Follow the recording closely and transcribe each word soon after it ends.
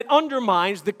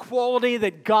undermines the quality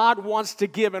that God wants to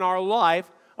give in our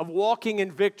life of walking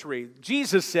in victory.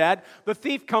 Jesus said, the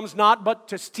thief comes not but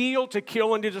to steal, to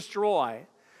kill, and to destroy.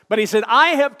 But he said, I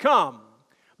have come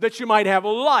that you might have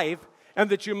life and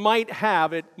that you might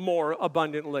have it more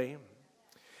abundantly.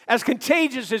 As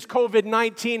contagious as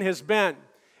COVID-19 has been,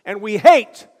 and we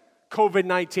hate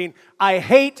COVID-19. I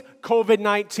hate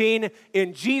COVID-19.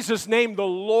 In Jesus' name, the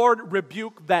Lord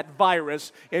rebuke that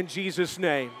virus in Jesus'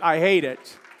 name. I hate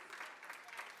it.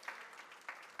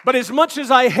 But as much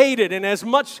as I hate it, and as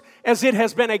much as it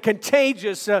has been a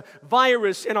contagious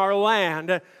virus in our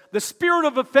land, the spirit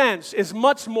of offense is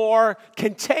much more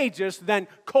contagious than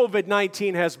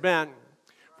COVID-19 has been.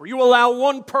 For you allow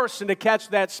one person to catch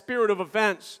that spirit of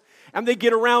offense, and they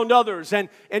get around others, and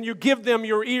you give them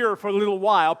your ear for a little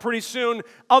while. Pretty soon,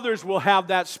 others will have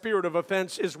that spirit of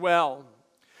offense as well.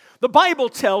 The Bible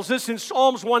tells us in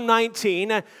Psalms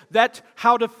 119 that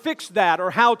how to fix that, or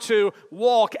how to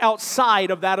walk outside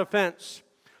of that offense.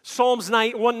 Psalms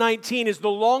 119 is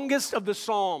the longest of the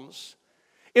Psalms.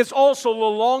 It's also the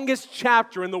longest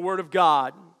chapter in the Word of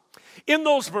God. In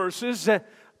those verses,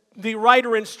 the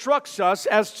writer instructs us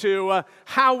as to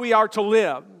how we are to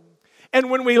live. And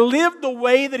when we live the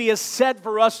way that He has said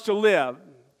for us to live,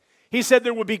 He said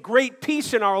there will be great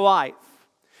peace in our life.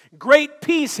 Great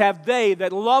peace have they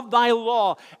that love Thy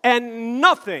law, and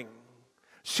nothing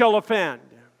shall offend.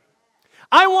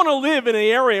 I want to live in an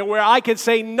area where I can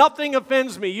say nothing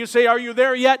offends me. You say, are you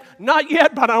there yet? Not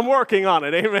yet, but I'm working on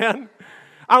it. Amen.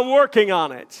 I'm working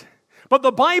on it. But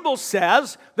the Bible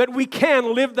says that we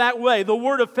can live that way. The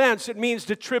word offense, it means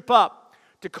to trip up,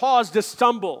 to cause to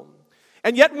stumble.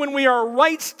 And yet when we are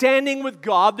right standing with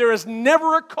God, there is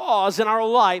never a cause in our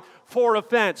life for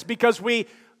offense, because we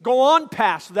go on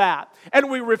past that and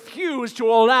we refuse to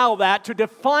allow that to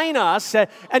define us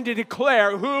and to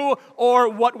declare who or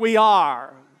what we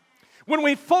are. When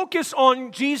we focus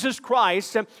on Jesus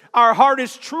Christ, our heart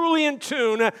is truly in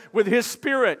tune with His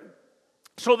Spirit,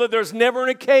 so that there's never an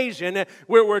occasion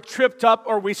where we're tripped up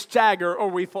or we stagger or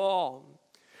we fall.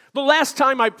 The last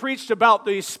time I preached about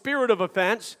the spirit of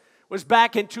offense was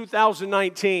back in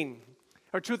 2019,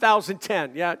 or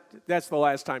 2010. Yeah, that's the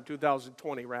last time,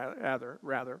 2020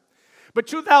 rather. But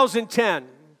 2010.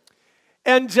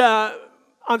 And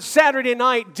on Saturday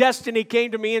night, Destiny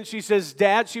came to me and she says,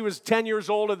 Dad, she was 10 years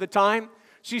old at the time.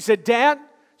 She said, Dad,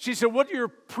 she said, what are you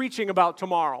preaching about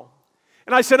tomorrow?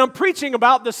 And I said, I'm preaching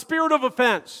about the spirit of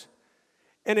offense.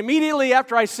 And immediately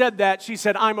after I said that, she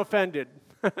said, I'm offended.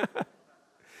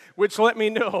 Which let me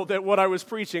know that what I was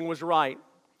preaching was right.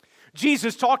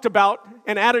 Jesus talked about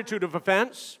an attitude of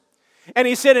offense. And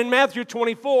He said in Matthew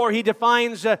 24, He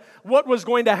defines what was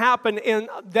going to happen in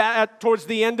that towards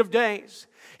the end of days.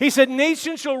 He said,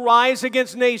 nation shall rise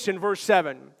against nation, verse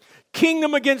 7.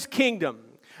 Kingdom against kingdom.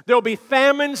 There will be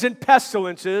famines and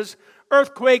pestilences,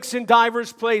 earthquakes in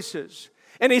divers places.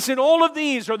 And He said, all of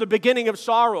these are the beginning of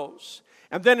sorrows.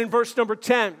 And then in verse number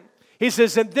 10, He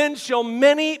says, and then shall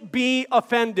many be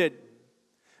offended.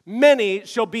 Many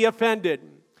shall be offended.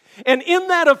 And in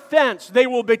that offense, they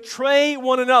will betray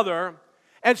one another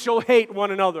and shall hate one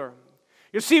another.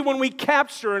 You see, when we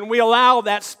capture and we allow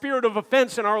that spirit of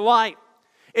offense in our life,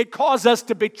 it causes us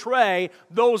to betray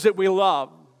those that we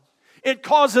love. It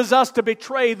causes us to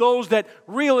betray those that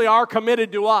really are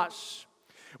committed to us.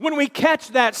 When we catch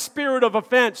that spirit of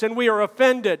offense and we are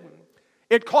offended,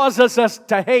 it causes us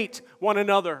to hate one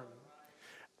another.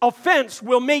 Offense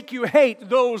will make you hate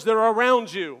those that are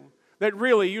around you that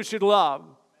really you should love.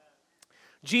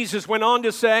 Jesus went on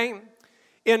to say,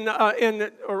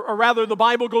 or rather the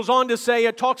Bible goes on to say,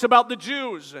 it talks about the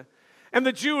Jews. And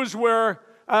the Jews were,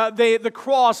 the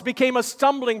cross became a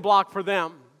stumbling block for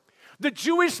them. The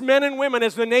Jewish men and women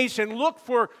as the nation looked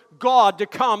for God to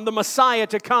come, the Messiah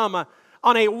to come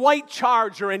on a white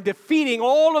charger and defeating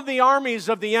all of the armies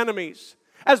of the enemies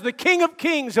as the King of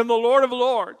Kings and the Lord of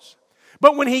Lords.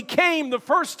 But when He came the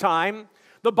first time,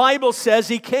 the Bible says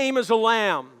He came as a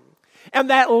lamb. And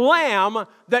that lamb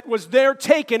that was there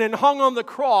taken and hung on the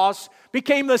cross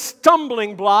became the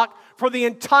stumbling block for the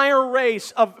entire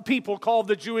race of people called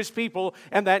the Jewish people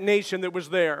and that nation that was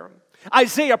there.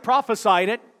 Isaiah prophesied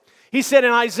it. He said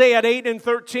in Isaiah 8 and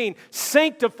 13,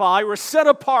 sanctify or set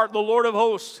apart the Lord of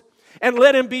hosts, and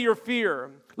let Him be your fear,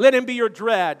 let Him be your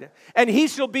dread. And He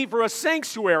shall be for a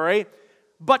sanctuary,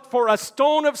 but for a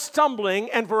stone of stumbling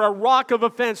and for a rock of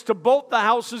offense to both the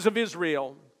houses of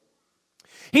Israel.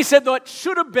 He said that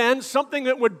should have been something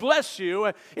that would bless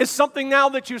you is something now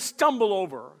that you stumble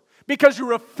over because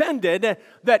you're offended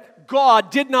that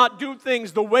God did not do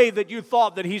things the way that you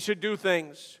thought that He should do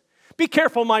things. Be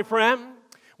careful, my friend.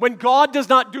 when God does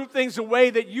not do things the way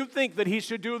that you think that He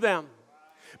should do them.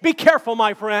 Be careful,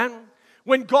 my friend,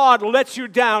 when God lets you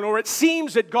down, or it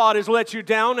seems that God has let you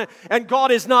down, and God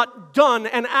has not done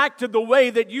and acted the way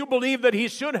that you believe that He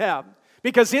should have.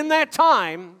 Because in that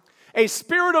time, a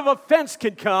spirit of offense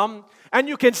can come, and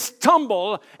you can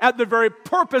stumble at the very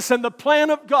purpose and the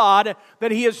plan of God that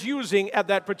He is using at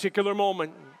that particular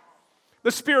moment.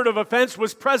 The spirit of offense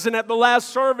was present at the last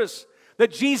service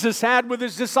that Jesus had with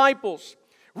His disciples.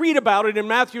 Read about it in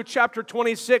Matthew chapter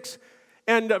 26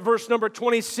 and verse number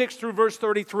 26 through verse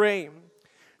 33.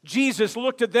 Jesus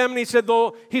looked at them and He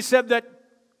said that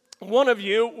one of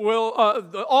you will,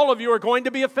 all of you are going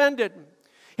to be offended.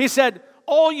 He said,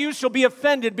 all you shall be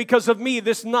offended because of me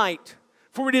this night.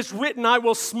 For it is written, I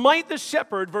will smite the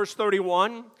shepherd, verse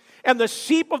 31, and the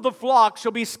sheep of the flock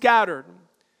shall be scattered.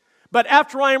 But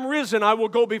after I am risen, I will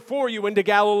go before you into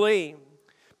Galilee.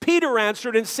 Peter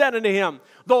answered and said unto him,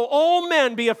 though all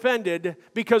men be offended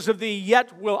because of thee,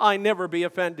 yet will I never be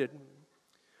offended.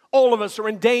 All of us are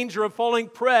in danger of falling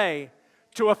prey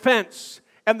to offense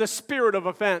and the spirit of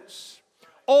offense.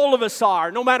 All of us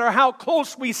are, no matter how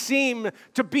close we seem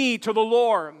to be to the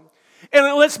Lord. And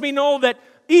it lets me know that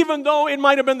even though it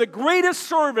might have been the greatest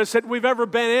service that we've ever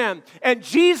been in, and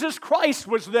Jesus Christ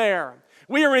was there,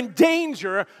 we are in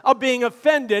danger of being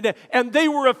offended, and they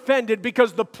were offended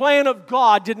because the plan of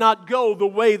God did not go the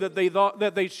way that they thought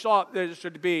that they thought that it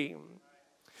should be.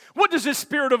 What does this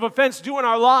spirit of offense do in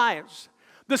our lives?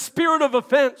 The spirit of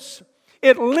offense,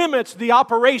 it limits the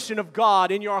operation of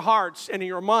God in your hearts and in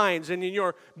your minds and in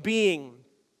your being.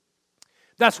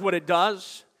 That's what it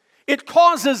does. It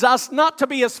causes us not to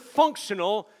be as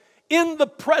functional in the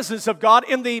presence of God,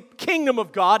 in the kingdom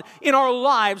of God, in our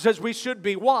lives as we should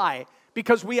be. Why?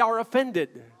 Because we are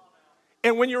offended.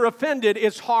 And when you're offended,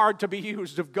 it's hard to be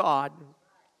used of God.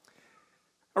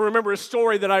 I remember a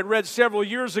story that I read several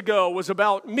years ago was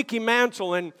about Mickey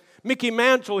Mantle. And Mickey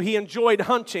Mantle, he enjoyed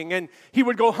hunting. And he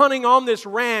would go hunting on this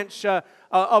ranch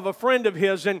of a friend of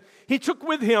his. And he took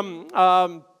with him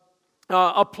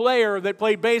a player that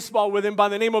played baseball with him by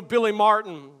the name of Billy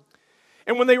Martin.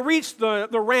 And when they reached the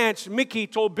ranch, Mickey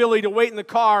told Billy to wait in the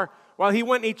car while he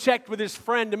went and he checked with his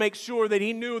friend to make sure that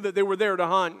he knew that they were there to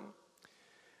hunt.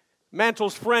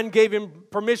 Mantle's friend gave him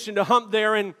permission to hunt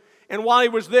there, and while he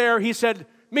was there, he said,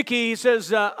 Mickey, he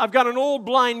says, I've got an old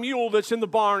blind mule that's in the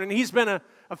barn, and he's been a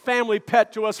family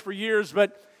pet to us for years,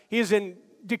 but he's in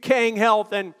decaying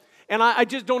health, and I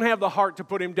just don't have the heart to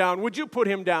put him down. Would you put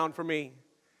him down for me?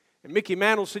 And Mickey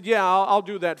Mantle said, yeah, I'll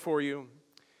do that for you.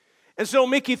 And so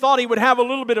Mickey thought he would have a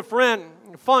little bit of fun.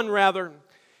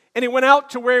 And he went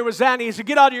out to where he was at, and he said,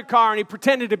 get out of your car, and he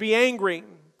pretended to be angry.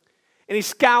 And he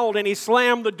scowled, and he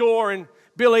slammed the door, and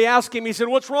Billy asked him, he said,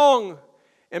 what's wrong?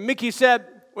 And Mickey said,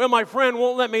 well, my friend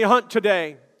won't let me hunt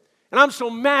today. And I'm so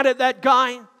mad at that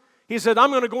guy. He said,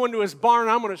 I'm going to go into his barn,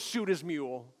 and I'm going to shoot his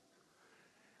mule.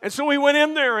 And so he went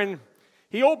in there, and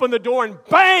he opened the door, and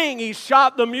bang, he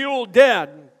shot the mule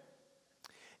dead.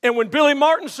 And when Billy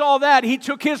Martin saw that, he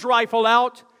took his rifle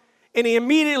out, and he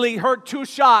immediately heard 2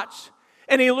 shots.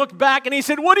 And he looked back, and he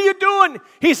said, what are you doing?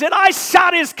 He said, I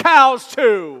shot his cows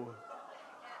too.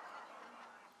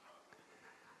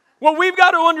 What we've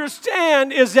got to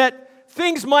understand is that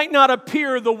things might not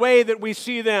appear the way that we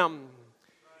see them.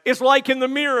 It's like in the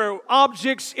mirror.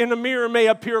 Objects in the mirror may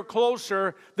appear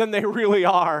closer than they really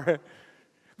are.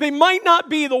 They might not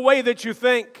be the way that you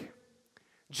think.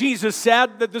 Jesus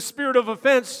said that the spirit of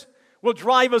offense will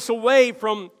drive us away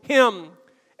from Him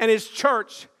and His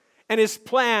church and His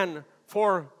plan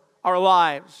for our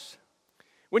lives.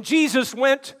 When Jesus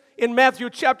went in Matthew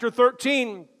chapter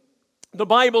 13, the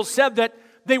Bible said that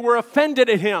they were offended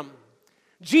at Him.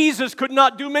 Jesus could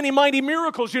not do many mighty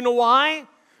miracles. You know why?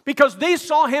 Because they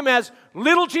saw Him as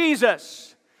little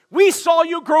Jesus. We saw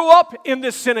you grow up in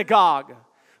this synagogue.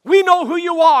 We know who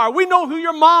you are. We know who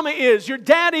your mama is, your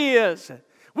daddy is.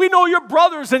 We know your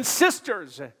brothers and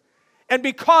sisters. And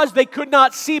because they could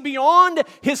not see beyond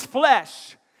His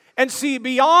flesh and see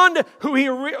beyond who he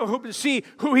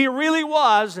really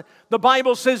was, the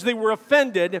Bible says they were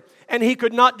offended, and He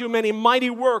could not do many mighty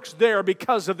works there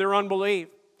because of their unbelief.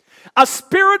 A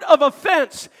spirit of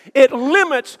offense, it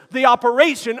limits the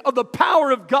operation of the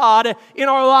power of God in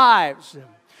our lives.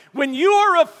 When you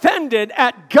are offended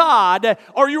at God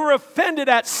or you are offended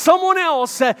at someone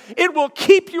else, it will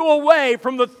keep you away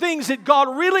from the things that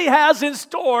God really has in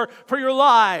store for your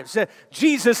lives.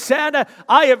 Jesus said,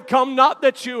 I have come not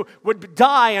that you would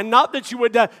die and not that you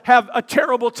would have a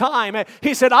terrible time.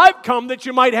 He said, I've come that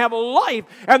you might have a life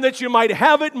and that you might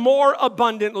have it more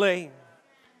abundantly.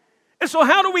 And so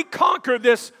how do we conquer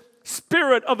this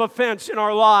spirit of offense in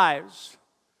our lives?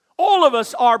 All of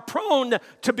us are prone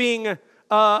to being,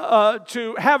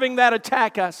 to having that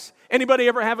attack us. Anybody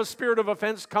ever have a spirit of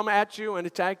offense come at you and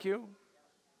attack you?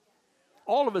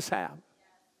 All of us have.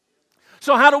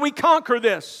 So how do we conquer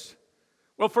this?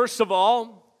 Well, first of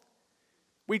all,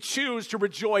 we choose to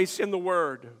rejoice in the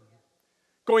Word.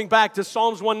 Going back to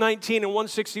Psalms 119 and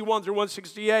 161 through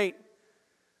 168,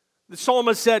 the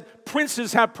psalmist said,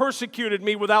 "Princes have persecuted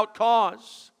me without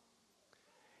cause."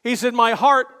 He said, my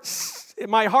heart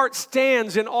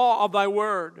stands in awe of thy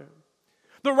word.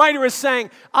 The writer is saying,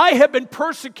 I have been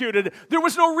persecuted. There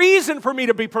was no reason for me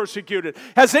to be persecuted.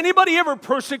 Has anybody ever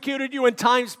persecuted you in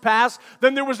times past?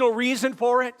 Then there was no reason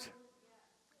for it.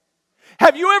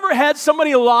 Have you ever had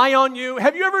somebody lie on you?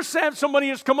 Have you ever had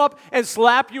somebody just come up and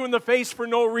slap you in the face for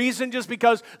no reason just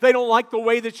because they don't like the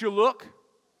way that you look?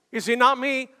 You say, not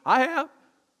me. I have.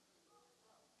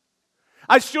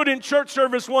 I stood in church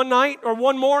service one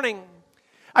morning.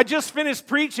 I just finished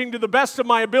preaching to the best of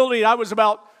my ability. I was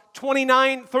about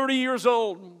 29, 30 years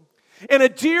old. And a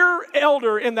dear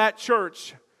elder in that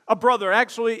church, a brother,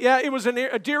 actually, it was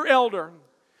a dear elder,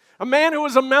 a man who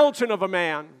was a mountain of a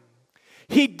man.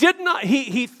 He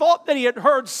thought that he had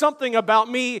heard something about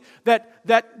me that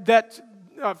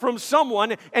from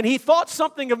someone, and he thought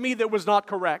something of me that was not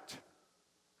correct.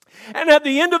 And at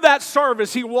the end of that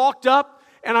service, he walked up,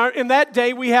 and in that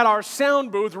day, we had our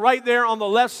sound booth right there on the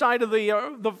left side of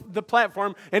the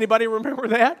platform. Anybody remember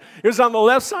that? It was on the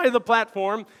left side of the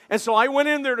platform. And so I went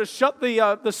in there to shut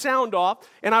the sound off,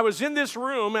 and I was in this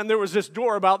room, and there was this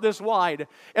door about this wide.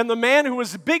 And the man who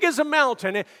was big as a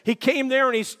mountain, he came there,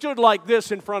 and he stood like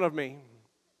this in front of me.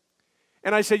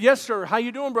 And I said, yes, sir. How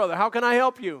you doing, brother? How can I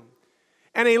help you?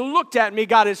 And he looked at me,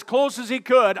 got as close as he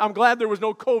could. I'm glad there was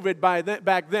no COVID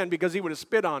back then because he would have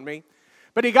spit on me.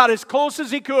 But he got as close as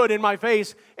he could in my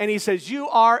face, and he says, you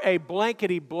are a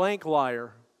blankety-blank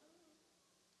liar.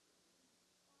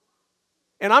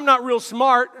 And I'm not real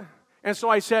smart, and so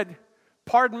I said,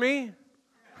 pardon me?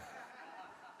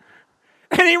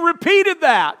 And he repeated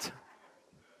that.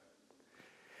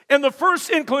 And the first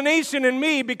inclination in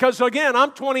me, because again,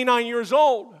 I'm 29 years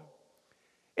old,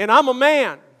 and I'm a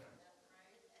man.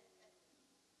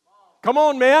 Come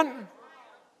on, man.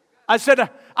 I said,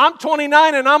 I'm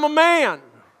 29 and I'm a man.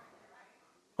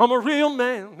 I'm a real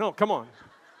man. No, come on.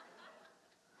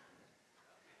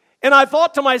 And I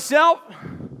thought to myself,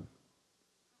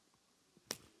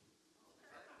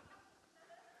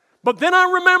 but then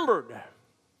I remembered,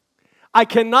 I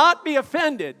cannot be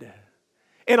offended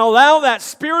and allow that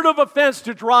spirit of offense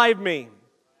to drive me.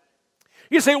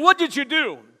 You say, what did you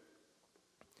do?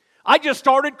 I just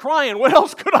started crying. What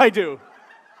else could I do?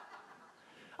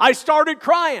 I started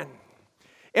crying.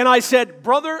 And I said,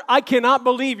 brother, I cannot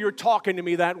believe you're talking to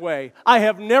me that way. I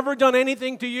have never done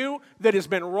anything to you that has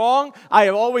been wrong. I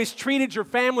have always treated your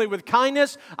family with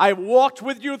kindness. I have walked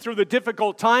with you through the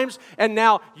difficult times. And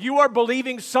now you are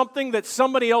believing something that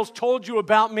somebody else told you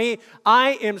about me.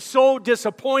 I am so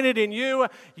disappointed in you.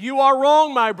 You are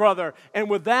wrong, my brother. And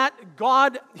with that,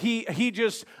 God, he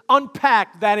just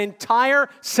unpacked that entire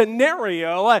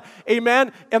scenario.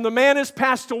 Amen. And the man has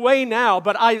passed away now,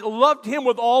 but I loved him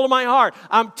with all of my heart.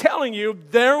 I'm telling you,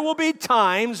 there will be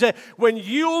times when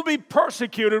you will be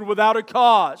persecuted without a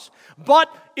cause.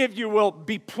 But if you will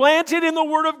be planted in the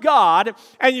Word of God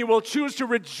and you will choose to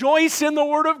rejoice in the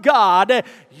Word of God,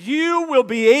 you will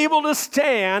be able to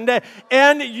stand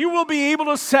and you will be able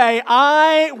to say,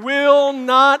 I will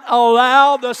not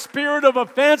allow the spirit of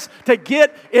offense to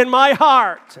get in my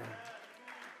heart.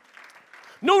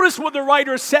 Notice what the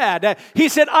writer said. He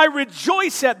said, I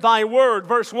rejoice at thy word,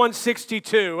 verse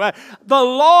 162. Thy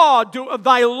law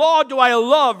do I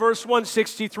love, verse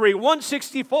 163.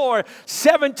 164,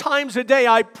 7 times a day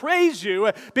I praise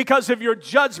you because of your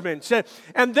judgments.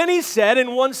 And then he said in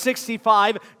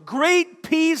 165, great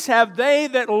peace have they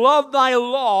that love thy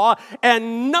law,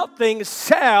 and nothing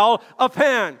shall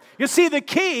offend. You see, the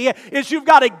key is you've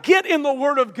got to get in the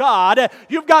Word of God.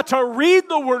 You've got to read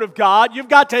the Word of God. You've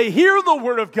got to hear the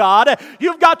Word of God.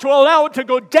 You've got to allow it to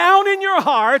go down in your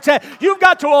heart. You've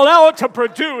got to allow it to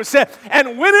produce.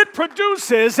 And when it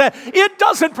produces, it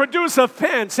doesn't produce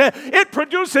offense. It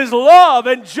produces love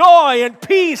and joy and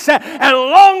peace and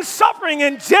long-suffering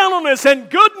and gentleness and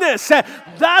goodness.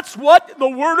 That's what the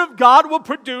Word of God will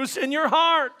produce in your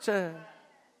heart.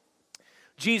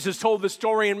 Jesus told the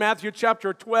story in Matthew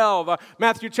chapter 12,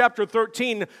 Matthew chapter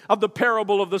 13 of the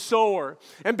parable of the sower.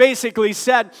 And basically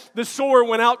said the sower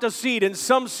went out to seed, and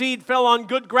some seed fell on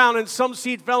good ground and some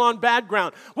seed fell on bad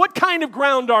ground. What kind of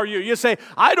ground are you? You say,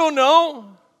 I don't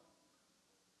know.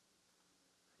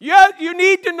 Yeah, you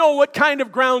need to know what kind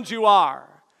of ground you are.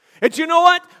 And you know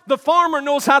what? The farmer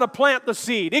knows how to plant the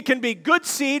seed. It can be good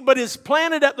seed, but it's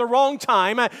planted at the wrong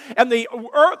time, and the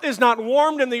earth is not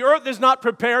warmed and the earth is not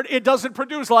prepared. It doesn't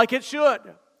produce like it should.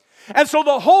 And so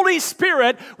the Holy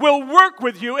Spirit will work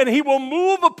with you, and He will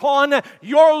move upon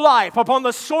your life, upon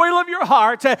the soil of your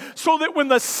heart, so that when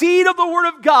the seed of the Word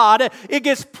of God, it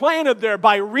gets planted there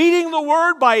by reading the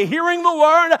Word, by hearing the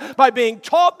Word, by being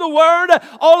taught the Word,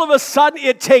 all of a sudden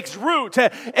it takes root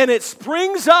and it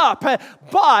springs up.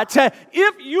 But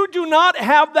if you do not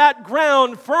have that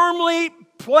ground firmly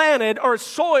planted or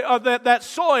soil, or that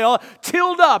soil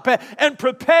tilled up and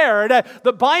prepared,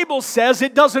 the Bible says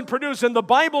it doesn't produce. And the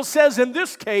Bible says in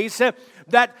this case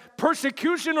that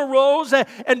persecution arose,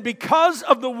 and because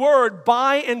of the word,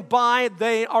 by and by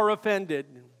they are offended.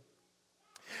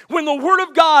 When the Word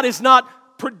of God is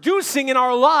not producing in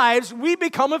our lives, we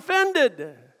become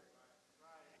offended.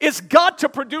 It's got to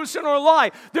produce in our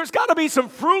life. There's got to be some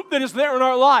fruit that is there in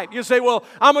our life. You say, well,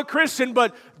 I'm a Christian,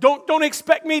 but don't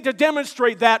expect me to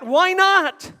demonstrate that. Why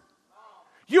not?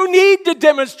 You need to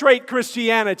demonstrate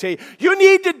Christianity. You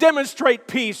need to demonstrate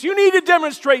peace. You need to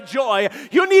demonstrate joy.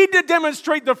 You need to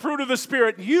demonstrate the fruit of the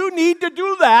Spirit. You need to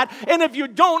do that. And if you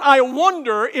don't, I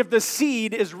wonder if the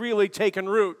seed is really taking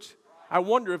root. I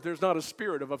wonder if there's not a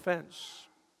spirit of offense.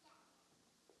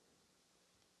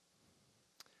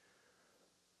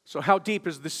 So how deep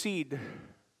is the seed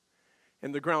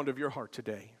in the ground of your heart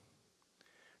today?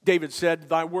 David said,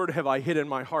 "Thy word have I hid in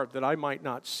my heart, that I might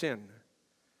not sin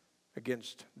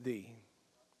against thee."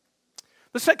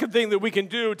 The second thing that we can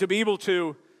do to be able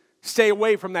to stay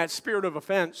away from that spirit of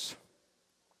offense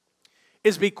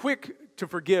is be quick to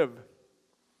forgive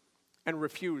and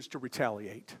refuse to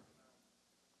retaliate.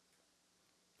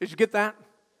 Did you get that?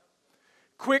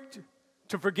 Quick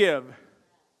to forgive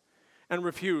and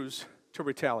refuse to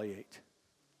retaliate.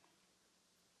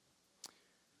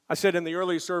 I said in the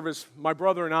early service, my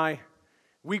brother and I,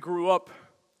 we grew up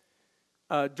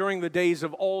during the days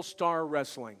of all-star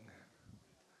wrestling.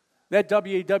 That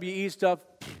WWE stuff,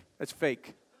 that's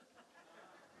fake.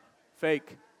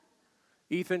 Fake.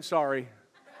 Ethan, sorry.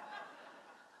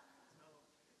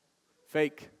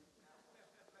 Fake.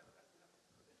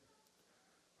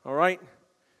 All right?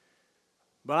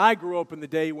 But I grew up in the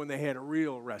day when they had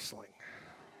real wrestling.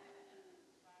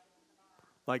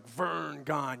 Like Vern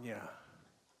Gagne,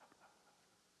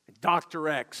 and Dr.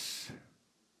 X,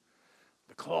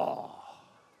 the Claw.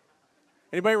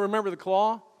 Anybody remember the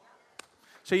Claw?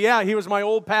 So yeah, he was my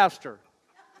old pastor.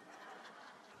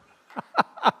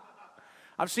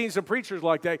 I've seen some preachers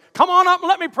like that. Come on up and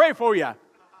let me pray for you.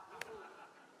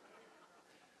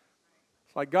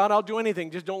 It's like, God, I'll do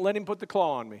anything, just don't let him put the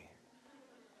claw on me.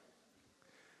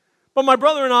 But my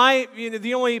brother and I,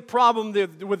 the only problem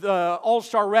with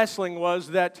all-star wrestling was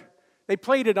that they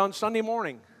played it on Sunday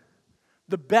morning.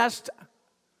 The best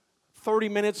 30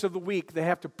 minutes of the week, they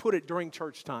have to put it during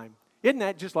church time. Isn't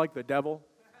that just like the devil?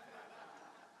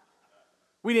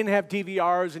 We didn't have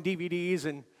DVRs and DVDs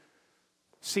and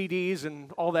CDs and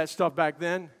all that stuff back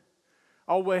then.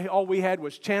 All we had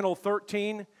was Channel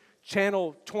 13,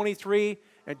 Channel 23,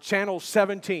 and Channel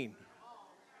 17.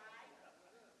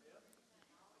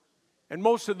 And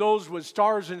most of those was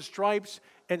Stars and Stripes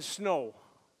and snow.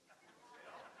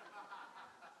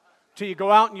 Till you go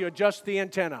out and you adjust the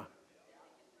antenna.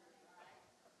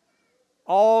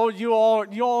 You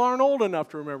all aren't old enough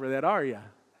to remember that, are you?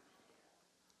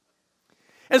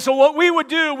 And so what we would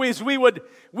do is we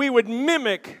would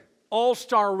mimic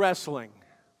all-star wrestling.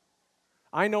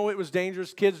 I know it was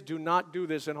dangerous. Kids, do not do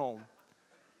this at home.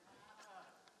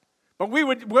 But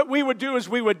what we would do is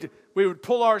we would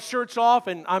pull our shirts off,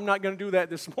 and I'm not going to do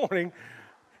that this morning,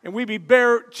 and we'd be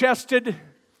bare-chested,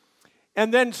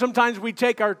 and then sometimes we'd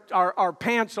take our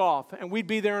pants off, and we'd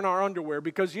be there in our underwear,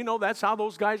 because, that's how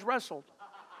those guys wrestled.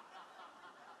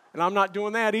 And I'm not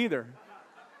doing that either.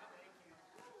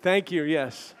 Thank you,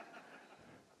 yes.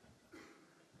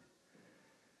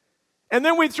 And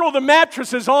then we'd throw the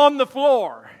mattresses on the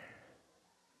floor.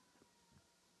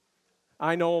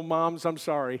 I know, moms, I'm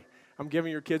sorry. I'm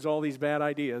giving your kids all these bad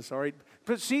ideas, all right?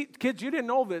 But see, kids, you didn't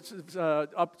know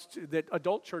that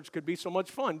adult church could be so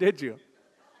much fun, did you?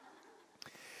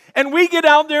 And we get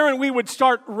out there and we would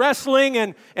start wrestling,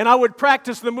 and I would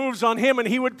practice the moves on him and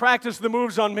he would practice the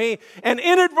moves on me. And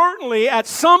inadvertently, at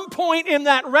some point in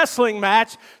that wrestling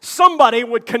match, somebody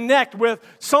would connect with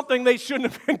something they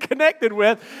shouldn't have been connected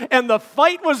with, and the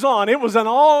fight was on. It was an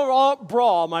all-out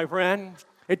brawl, my friend.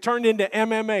 It turned into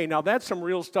MMA. Now, that's some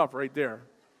real stuff right there.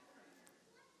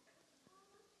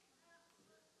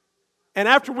 And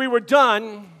after we were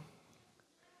done,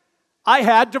 I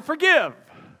had to forgive.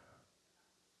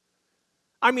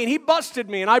 I mean, he busted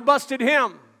me and I busted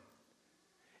him.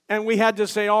 And we had to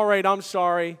say, all right, I'm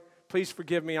sorry. Please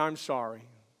forgive me, I'm sorry.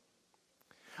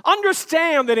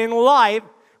 Understand that in life,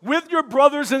 with your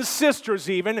brothers and sisters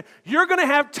even, you're going to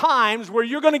have times where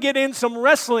you're going to get in some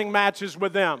wrestling matches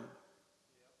with them.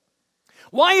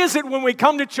 Why is it when we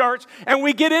come to church and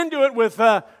we get into it with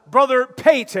Brother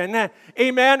Peyton,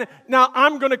 amen, now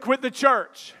I'm going to quit the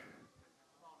church.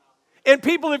 And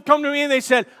people have come to me and they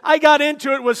said, I got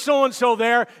into it with so-and-so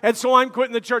there, and so I'm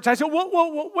quitting the church. I said,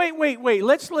 whoa, wait.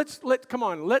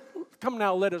 Come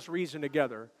now, let us reason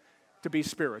together to be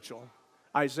spiritual.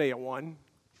 Isaiah 1.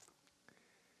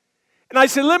 And I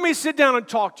said, let me sit down and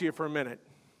talk to you for a minute.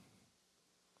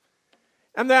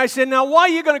 And then I said, now why are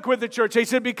you going to quit the church? They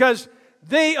said, because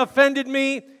they offended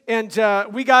me, and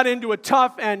we got into it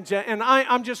tough, and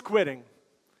I'm just quitting.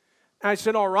 And I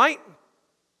said, all right.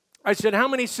 I said, how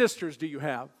many sisters do you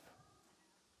have?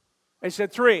 They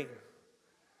said, 3.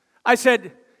 I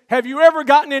said, have you ever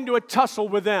gotten into a tussle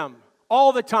with them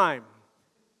all the time?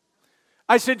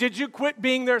 I said, did you quit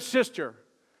being their sister?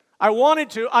 I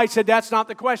wanted to. I said, that's not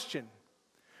the question.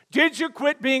 Did you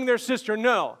quit being their sister?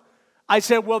 No. I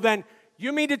said, well then,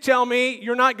 you mean to tell me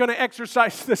you're not going to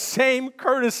exercise the same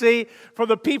courtesy for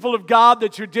the people of God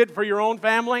that you did for your own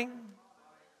family?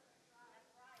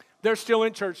 They're still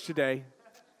in church today.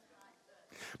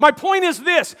 My point is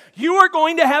this: you are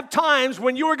going to have times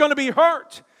when you are going to be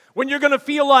hurt, when you're going to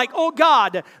feel like, oh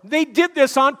God, they did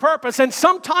this on purpose. And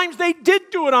sometimes they did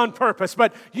do it on purpose.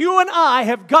 But you and I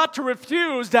have got to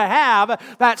refuse to have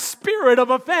that spirit of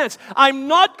offense. I'm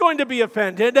not going to be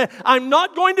offended. I'm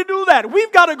not going to do that.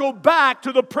 We've got to go back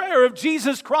to the prayer of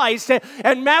Jesus Christ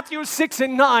and Matthew 6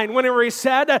 and 9, whenever he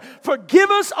said, forgive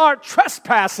us our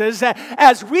trespasses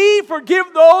as we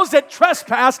forgive those that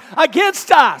trespass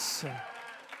against us.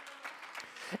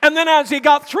 And then as he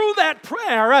got through that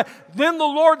prayer, then the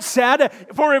Lord said,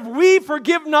 for if we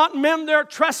forgive not men their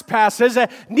trespasses,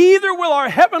 neither will our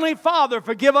heavenly Father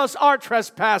forgive us our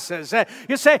trespasses.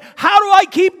 You say, how do I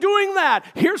keep doing that?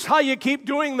 Here's how you keep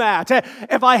doing that.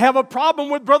 If I have a problem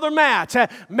with Brother Matt,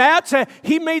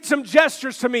 he made some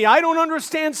gestures to me. I don't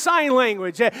understand sign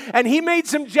language. And he made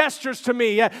some gestures to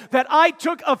me that I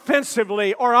took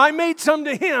offensively, or I made some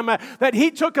to him that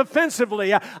he took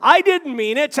offensively. I didn't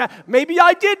mean it. Maybe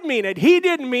I did mean it. He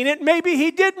didn't mean it. Maybe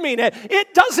he did mean it.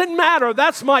 It doesn't matter.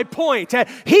 That's my point.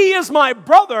 He is my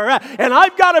brother, and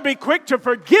I've got to be quick to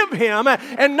forgive him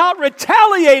and not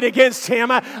retaliate against him.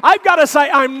 I've got to say,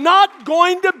 I'm not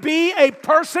going to be a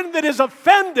person that is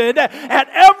offended at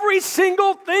every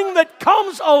single thing that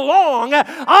comes along.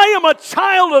 I am a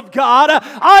child of God.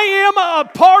 I am a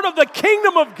part of the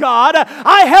kingdom of God.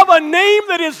 I have a name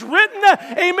that is written,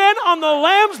 amen, on the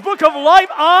Lamb's book of life.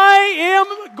 I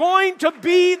am going to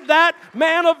be that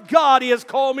man of God He has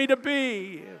called me to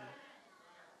be.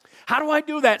 How do I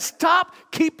do that? Stop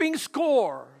keeping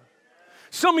score.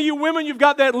 Some of you women, you've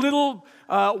got that little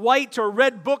white or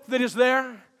red book that is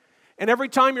there, and every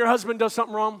time your husband does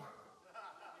something wrong.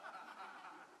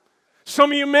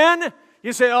 Some of you men,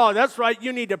 you say, oh, that's right,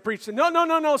 you need to preach.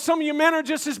 No. Some of you men are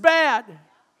just as bad.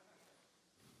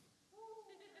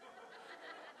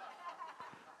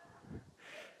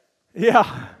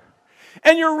 Yeah.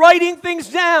 And you're writing things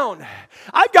down.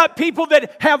 I've got people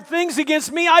that have things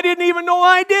against me I didn't even know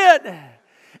I did.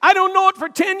 I don't know it for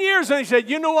 10 years. And they said,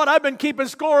 you know what? I've been keeping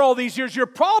score all these years. Your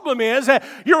problem is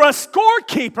you're a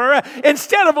scorekeeper.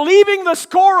 Instead of leaving the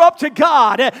score up to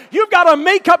God, you've got to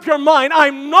make up your mind.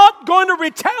 I'm not going to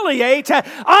retaliate.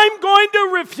 I'm going to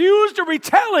refuse to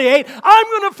retaliate. I'm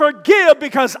going to forgive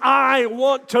because I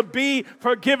want to be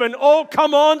forgiven. Oh,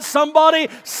 come on, somebody.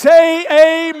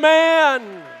 Say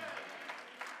amen.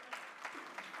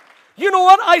 You know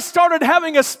what? I started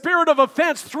having a spirit of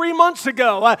offense 3 months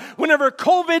ago whenever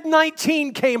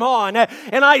COVID-19 came on.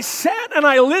 And I sat and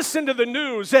I listened to the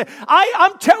news.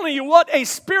 I'm telling you what, a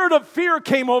spirit of fear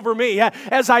came over me.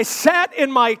 As I sat in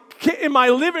my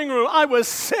living room, I was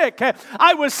sick.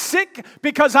 I was sick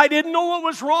because I didn't know what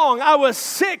was wrong. I was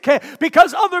sick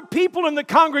because other people in the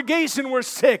congregation were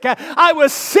sick. I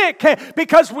was sick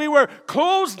because we were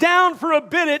closed down for a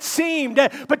bit, it seemed.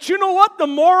 But you know what? The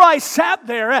more I sat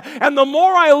there and the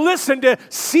more I listened to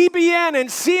CBN and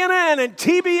CNN and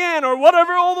TBN or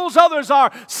whatever all those others are,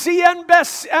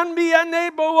 CNBS,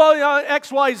 NBN,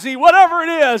 XYZ, whatever it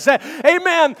is,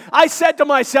 amen, I said to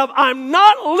myself, I'm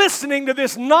not listening to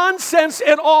this nonsense nonsense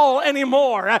at all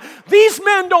anymore. These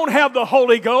men don't have the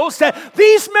Holy Ghost.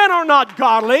 These men are not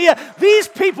godly. These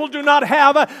people do not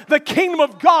have the kingdom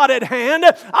of God at hand.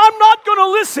 I'm not going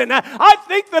to listen. I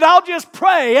think that I'll just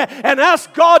pray and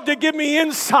ask God to give me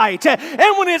insight.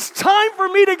 And when it's time for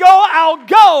me to go, I'll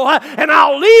go. And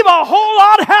I'll leave a whole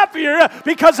lot happier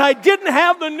because I didn't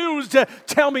have the news to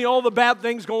tell me all the bad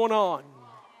things going on.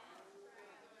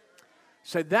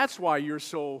 Say, that's why you're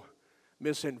so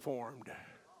misinformed.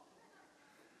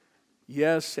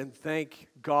 Yes, and thank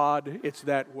God it's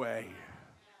that way.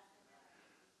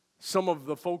 Some of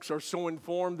the folks are so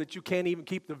informed that you can't even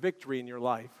keep the victory in your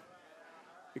life.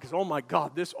 Because, oh my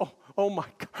God, this, oh my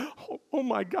God, oh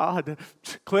my God,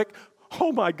 click.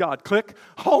 Oh my God, click.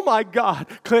 Oh my God,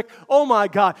 click. Oh my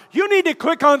God. You need to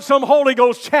click on some Holy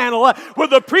Ghost channel where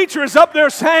the preacher is up there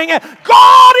saying,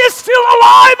 God is still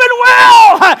alive and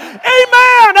well.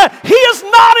 Amen. He is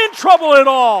not in trouble at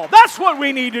all. That's what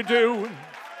we need to do.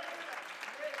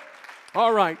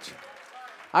 All right.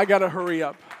 I got to hurry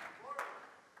up.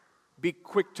 Be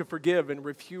quick to forgive and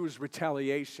refuse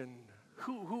retaliation.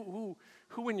 Who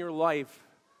in your life,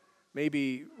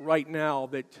 maybe right now,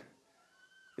 that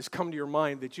has come to your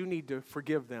mind that you need to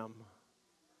forgive them?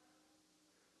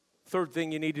 Third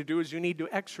thing you need to do is you need to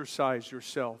exercise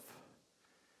yourself.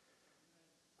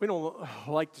 We don't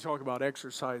like to talk about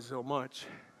exercise so much.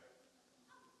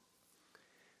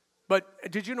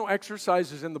 But did you know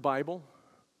exercise is in the Bible?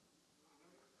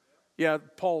 Yeah,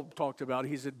 Paul talked about it.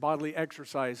 He said bodily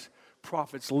exercise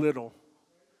profits little.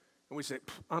 And we say,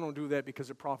 I don't do that because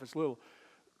it profits little.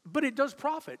 But it does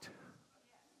profit.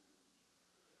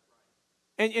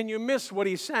 And you miss what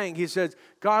he's saying. He says,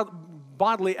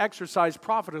 bodily exercise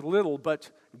profiteth little, but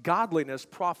godliness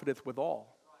profiteth withal.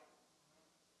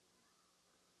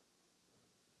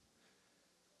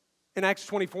 In Acts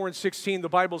 24:16, the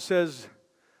Bible says,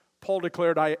 Paul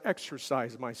declared, I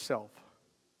exercise myself.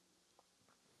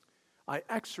 I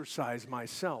exercise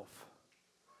myself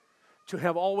to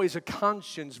have always a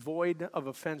conscience void of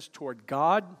offense toward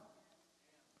God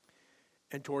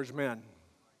and towards men.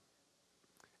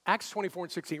 Acts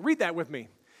 24:16. Read that with me.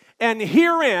 And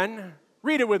herein,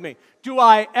 read it with me, do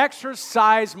I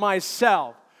exercise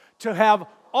myself to have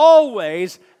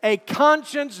always a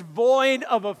conscience void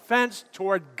of offense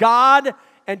toward God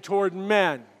and toward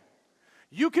men.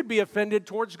 You could be offended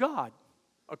towards God,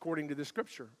 according to the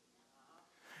Scripture.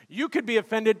 You could be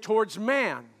offended towards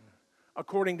man,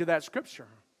 according to that Scripture.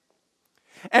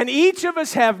 And each of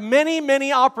us have many,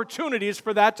 many opportunities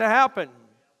for that to happen.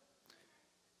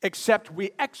 Except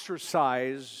we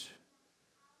exercise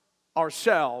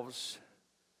ourselves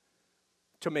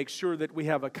to make sure that we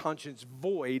have a conscience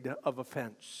void of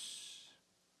offense.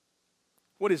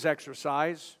 What is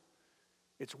exercise?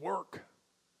 It's work.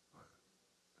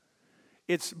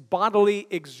 It's bodily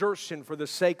exertion for the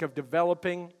sake of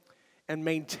developing and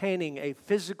maintaining a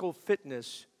physical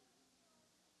fitness.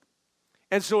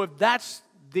 And so if that's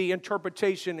the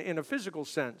interpretation in a physical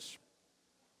sense,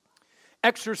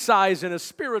 exercise in a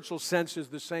spiritual sense is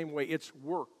the same way. It's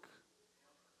work.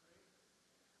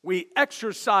 We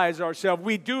exercise ourselves.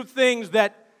 We do things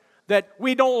that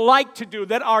we don't like to do,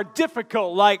 that are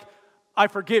difficult, like, I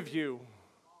forgive you.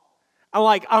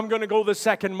 Like, I'm going to go the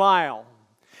second mile.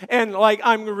 And like,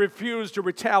 I'm going to refuse to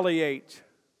retaliate.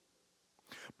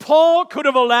 Paul could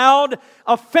have allowed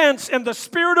offense and the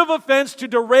spirit of offense to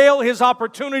derail his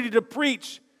opportunity to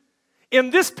preach.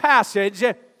 In this passage,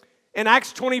 in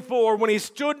Acts 24, when he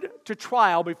stood to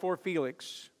trial before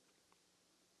Felix,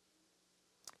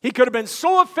 he could have been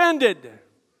so offended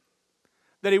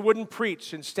that he wouldn't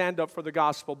preach and stand up for the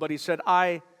gospel. But he said,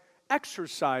 I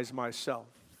exercise myself.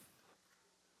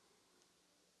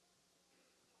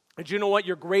 And you know what?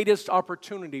 Your greatest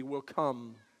opportunity will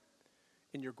come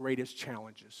in your greatest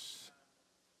challenges.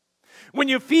 When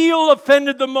you feel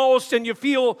offended the most and you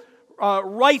feel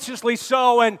righteously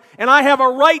so, and I have a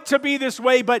right to be this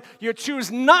way, but you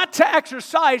choose not to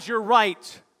exercise your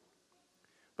right,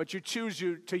 but you choose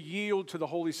to yield to the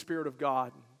Holy Spirit of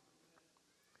God.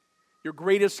 Your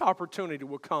greatest opportunity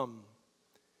will come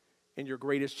in your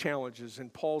greatest challenges.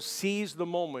 And Paul seized the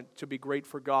moment to be great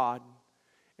for God.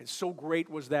 And so great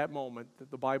was that moment that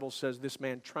the Bible says this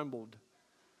man trembled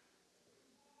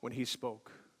when he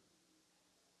spoke.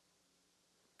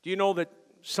 Do you know that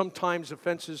sometimes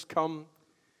offenses come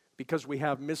because we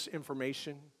have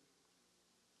misinformation?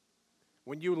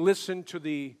 When you listen to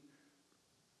the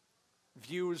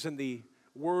views and the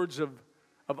words of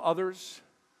others,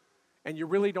 and you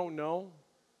really don't know,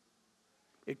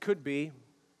 it could be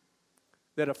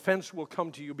that offense will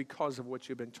come to you because of what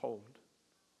you've been told.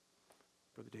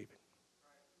 Brother David.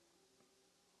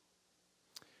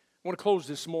 I want to close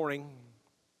this morning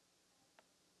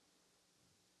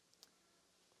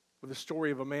with the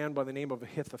story of a man by the name of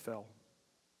Ahithophel.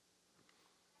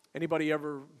 Anybody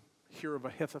ever hear of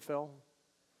Ahithophel?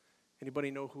 Anybody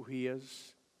know who he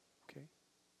is? Okay.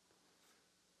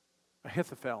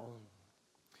 Ahithophel.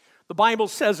 The Bible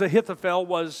says Ahithophel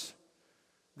was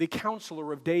the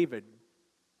counselor of David.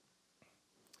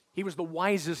 He was the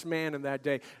wisest man in that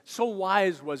day. So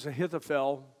wise was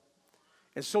Ahithophel,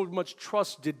 and so much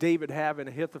trust did David have in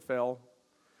Ahithophel,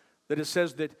 that it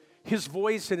says that his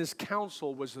voice and his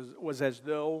counsel was as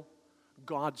though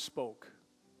God spoke.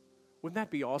 Wouldn't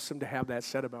that be awesome to have that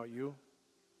said about you?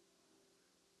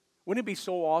 Wouldn't it be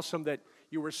so awesome that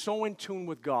you were so in tune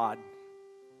with God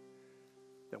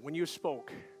that when you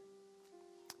spoke,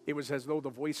 it was as though the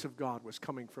voice of God was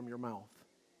coming from your mouth?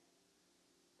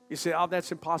 You say, oh,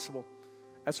 that's impossible.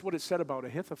 That's what it said about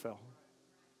Ahithophel.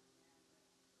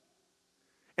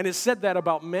 And it said that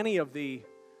about many of the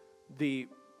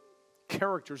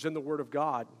characters in the Word of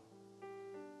God.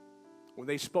 When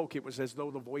they spoke, it was as though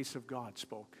the voice of God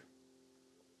spoke.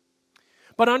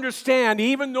 But understand,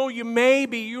 even though you may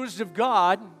be used of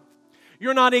God,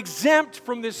 you're not exempt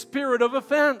from this spirit of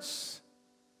offense.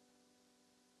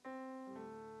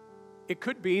 It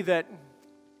could be that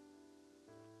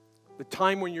the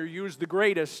time when you're used the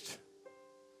greatest,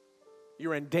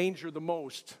 you're in danger the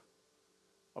most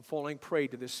of falling prey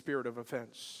to this spirit of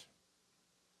offense.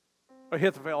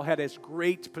 Ahithophel had his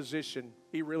great position.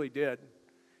 He really did.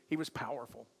 He was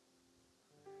powerful.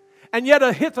 And yet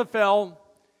Ahithophel,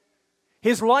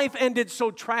 his life ended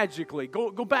so tragically.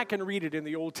 Go back and read it in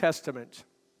the Old Testament.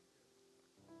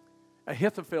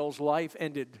 Ahithophel's life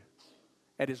ended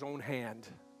at his own hand.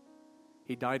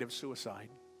 He died of suicide.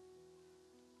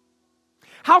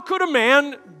 How could a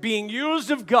man being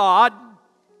used of God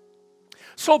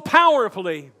so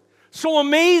powerfully, so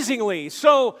amazingly,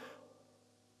 so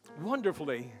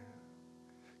wonderfully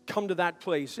come to that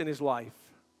place in his life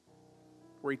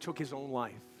where he took his own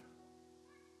life?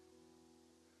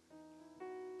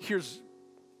 Here's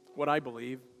what I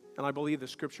believe, and I believe the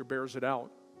Scripture bears it out.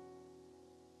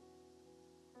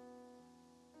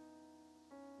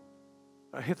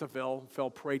 Ahithophel fell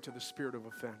prey to the spirit of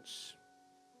offense.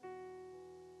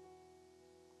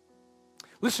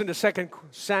 Listen to 2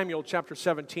 Samuel chapter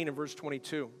 17 and verse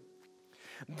 22.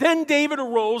 Then David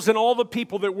arose and all the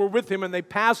people that were with him, and they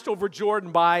passed over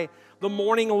Jordan by the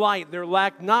morning light. There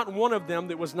lacked not one of them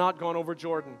that was not gone over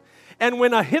Jordan. And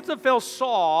when Ahithophel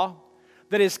saw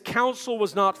that his counsel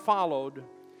was not followed,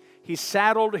 he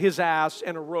saddled his ass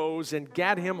and arose and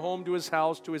gat him home to his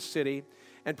house, to his city,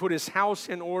 and put his house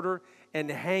in order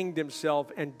and hanged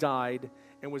himself and died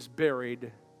and was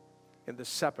buried in the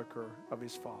sepulchre of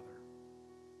his father.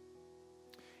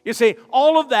 You say,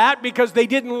 all of that because they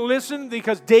didn't listen,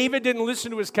 because David didn't listen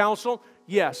to his counsel?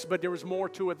 Yes, but there was more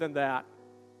to it than that.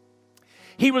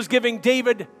 He was giving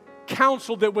David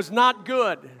counsel that was not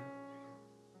good.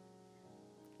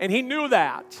 And he knew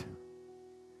that.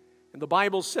 And the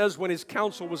Bible says when his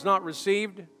counsel was not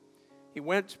received, he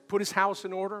went, put his house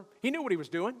in order. He knew what he was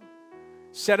doing.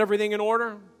 Set everything in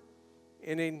order.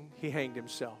 And then he hanged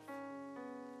himself.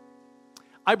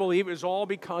 I believe it was all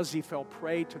because he fell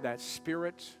prey to that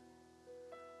spirit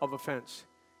of offense.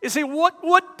 You see,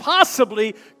 what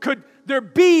possibly could there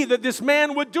be that this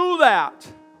man would do that?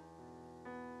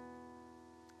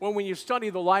 Well, when you study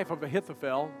the life of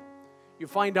Ahithophel, you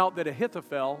find out that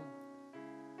Ahithophel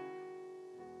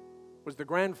was the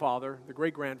grandfather, the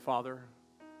great-grandfather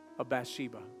of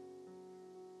Bathsheba.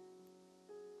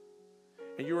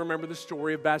 And you remember the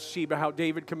story of Bathsheba, how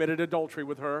David committed adultery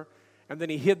with her, and then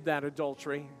he hid that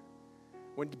adultery.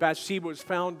 When Bathsheba was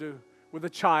found with a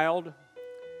child,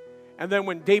 and then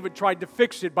when David tried to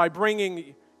fix it by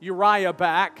bringing Uriah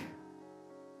back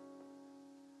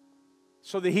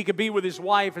so that he could be with his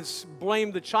wife and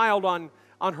blame the child on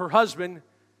her husband,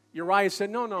 Uriah said,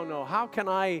 no, how can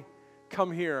I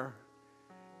come here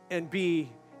and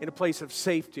be in a place of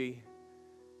safety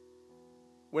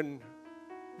when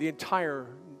the entire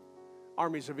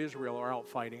armies of Israel are out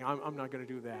fighting? I'm not going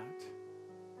to do that.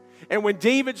 And when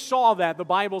David saw that, the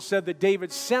Bible said that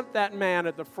David sent that man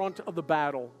at the front of the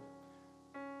battle,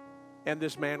 and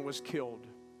this man was killed.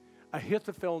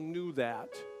 Ahithophel knew that.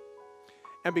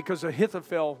 And because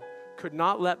Ahithophel could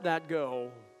not let that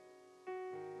go,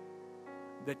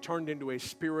 that turned into a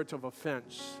spirit of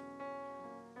offense,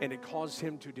 and it caused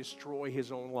him to destroy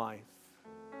his own life.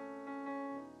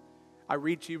 I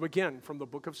read to you again from the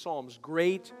book of Psalms,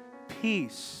 great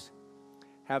peace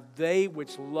have they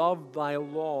which love thy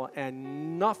law,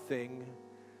 and nothing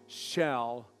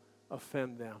shall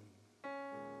offend them.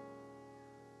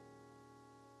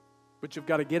 But you've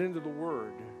got to get into the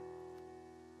Word.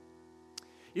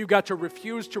 You've got to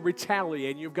refuse to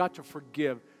retaliate. You've got to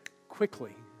forgive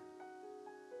quickly.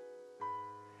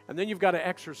 And then you've got to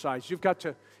exercise.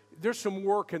 There's some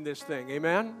work in this thing,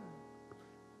 amen?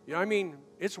 You know, I mean,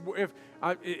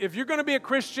 if you're going to be a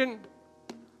Christian,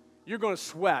 you're going to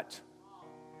sweat.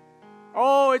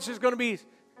 Oh, it's just going to be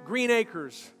green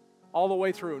acres all the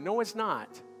way through. No, it's not.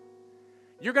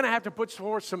 You're going to have to put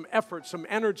forth some effort, some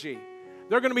energy.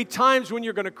 There are going to be times when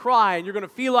you're going to cry and you're going to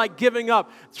feel like giving up,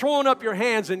 throwing up your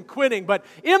hands and quitting. But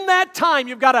in that time,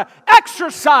 you've got to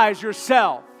exercise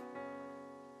yourself.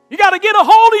 You got to get a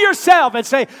hold of yourself and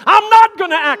say, I'm not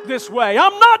going to act this way.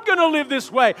 I'm not going to live this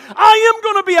way. I am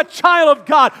going to be a child of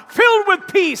God, filled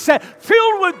with peace,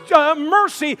 filled with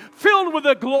mercy, filled with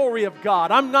the glory of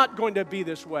God. I'm not going to be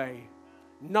this way.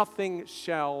 Nothing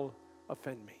shall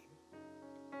offend me.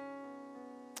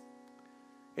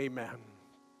 Amen.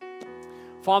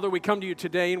 Father, we come to you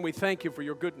today and we thank you for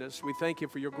your goodness. We thank you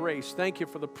for your grace. Thank you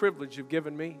for the privilege you've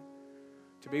given me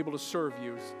to be able to serve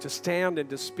you, to stand and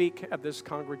to speak at this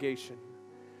congregation.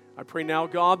 I pray now,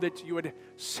 God, that you would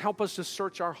help us to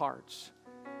search our hearts.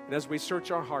 And as we search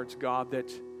our hearts, God,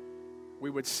 that we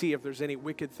would see if there's any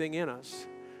wicked thing in us.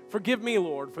 Forgive me,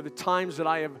 Lord, for the times that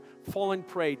I have fallen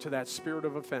prey to that spirit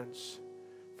of offense.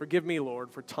 Forgive me,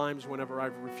 Lord, for times whenever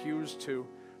I've refused to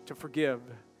forgive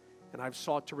and I've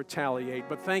sought to retaliate.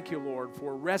 But thank you, Lord,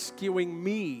 for rescuing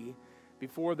me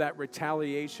before that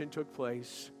retaliation took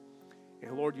place.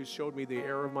 And Lord, you showed me the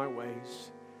error of my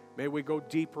ways. May we go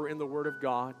deeper in the Word of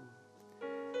God.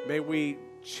 May we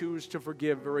choose to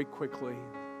forgive very quickly.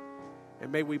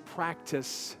 And may we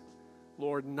practice,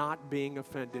 Lord, not being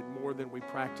offended more than we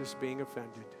practice being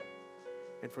offended.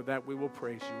 And for that we will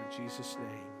praise you in Jesus'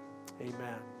 name.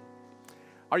 Amen.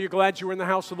 Are you glad you were in the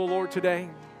house of the Lord today?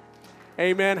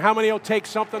 Amen. How many will take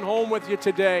something home with you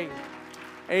today?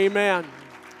 Amen.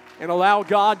 And allow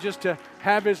God just to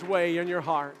have His way in your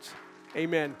hearts.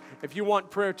 Amen. If you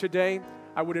want prayer today,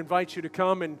 I would invite you to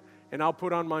come and I'll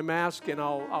put on my mask and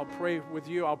I'll pray with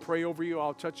you. I'll pray over you.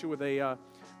 I'll touch you with a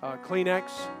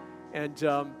Kleenex. And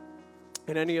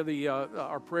any of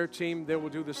our prayer team, they will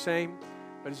do the same.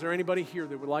 But is there anybody here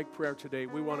that would like prayer today?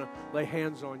 We want to lay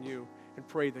hands on you and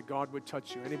pray that God would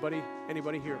touch you. Anybody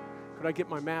here? Could I get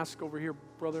my mask over here,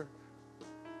 brother?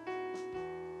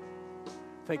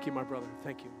 Thank you, my brother.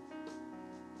 Thank you.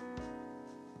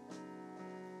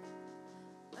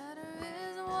 Better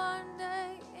is one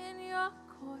day in your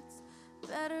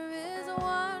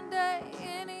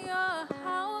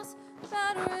house.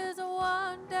 Better is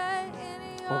one day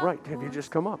in your All right, have you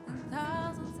just come up?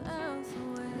 thousands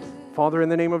elsewhere. Father, in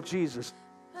the name of Jesus.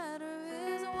 Better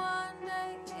is one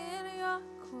day in your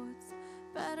courts.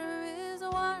 Better is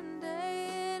one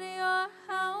day in your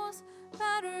house.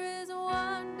 Better is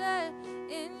one day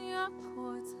in your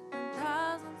courts than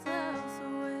thousands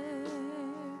elsewhere.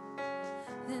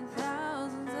 Than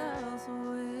thousands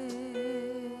elsewhere.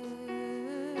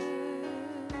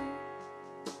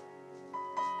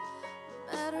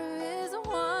 Better is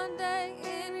one day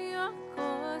in your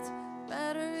courts.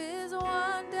 Better is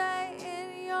one day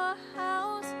in your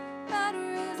house.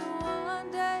 Better is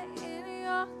one day in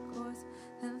your courts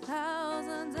than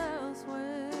thousands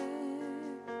elsewhere.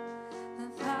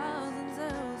 Than thousands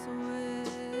elsewhere.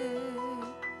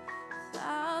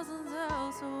 Thousands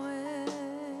elsewhere.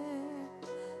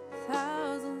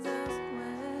 Thousands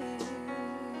elsewhere.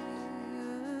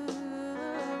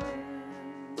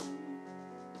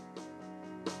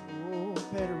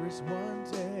 Better is one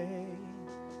day.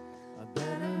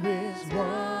 Better is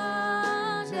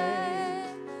one day.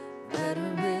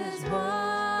 Better is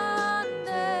one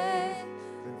day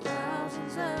than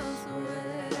thousands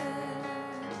elsewhere.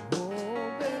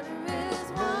 Oh, Better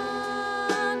is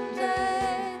one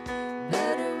day.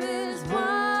 Better is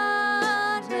one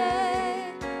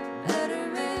day.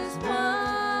 Better is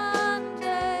one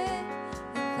day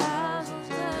than thousands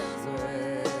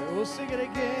elsewhere. we'll sing it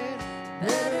again.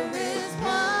 Better is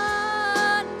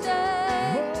one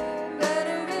day.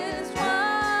 Better is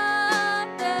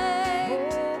one day.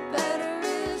 Better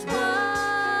is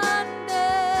one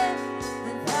day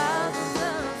than thousands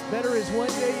elsewhere. Better is one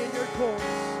day in your courts.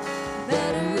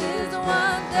 Better is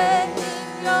one day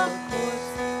in your courts.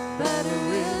 Better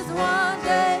is one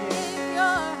day in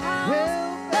your house. Well,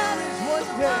 Better is is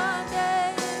one day. one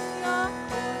day in your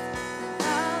courts than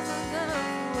thousands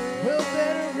elsewhere. Well,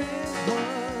 better is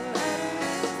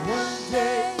one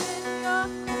day. in your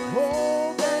courts.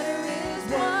 Oh, Better is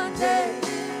one day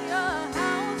in your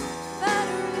house.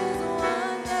 Better is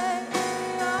one day in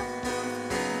your courts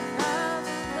than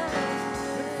thousands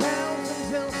elsewhere.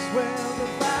 thousands elsewhere, the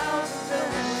thousands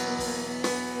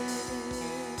elsewhere.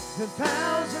 The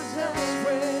thousands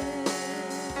elsewhere.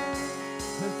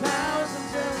 The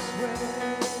thousands elsewhere.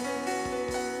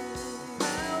 The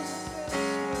thousands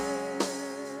elsewhere.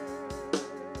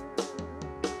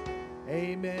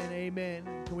 Amen, amen.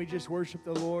 Can we just worship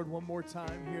the Lord one more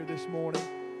time here this morning?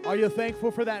 Are you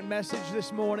thankful for that message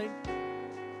this morning?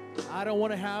 I don't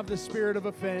want to have the spirit of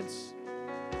offense.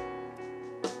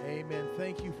 Amen.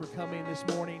 Thank you for coming this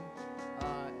morning.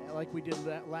 Like we did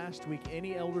last week,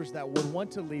 any elders that would want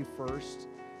to leave first,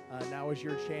 now is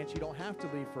your chance. You don't have to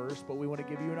leave first, but we want to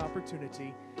give you an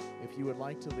opportunity. If you would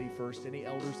like to leave first, any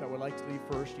elders that would like to leave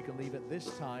first, you can leave at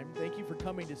this time. Thank you for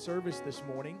coming to service this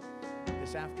morning,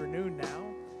 this afternoon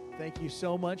now. Thank you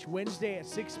so much. Wednesday at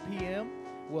 6 p.m.,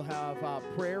 we'll have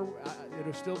prayer.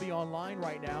 It'll still be online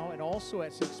right now. And also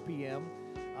at 6 p.m.,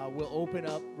 we'll open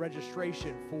up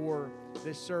registration for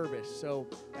this service. So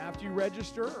after you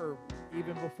register, or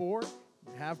even before,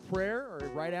 have prayer, or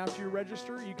right after you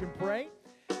register, you can pray.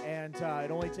 And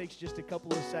it only takes just a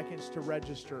couple of seconds to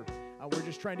register. We're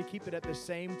just trying to keep it at the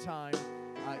same time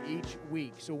each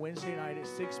week. So Wednesday night at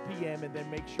 6 p.m., and then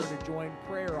make sure to join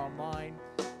prayer online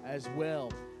as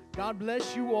well. God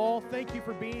bless you all. Thank you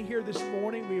for being here this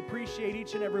morning. We appreciate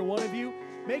each and every one of you.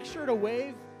 Make sure to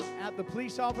wave at the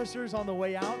police officers on the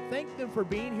way out. Thank them for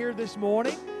being here this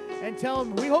morning. And tell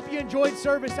them we hope you enjoyed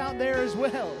service out there as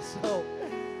well. So,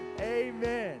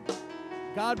 amen.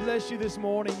 God bless you this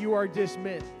morning. You are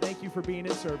dismissed. Thank you for being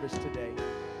in service today.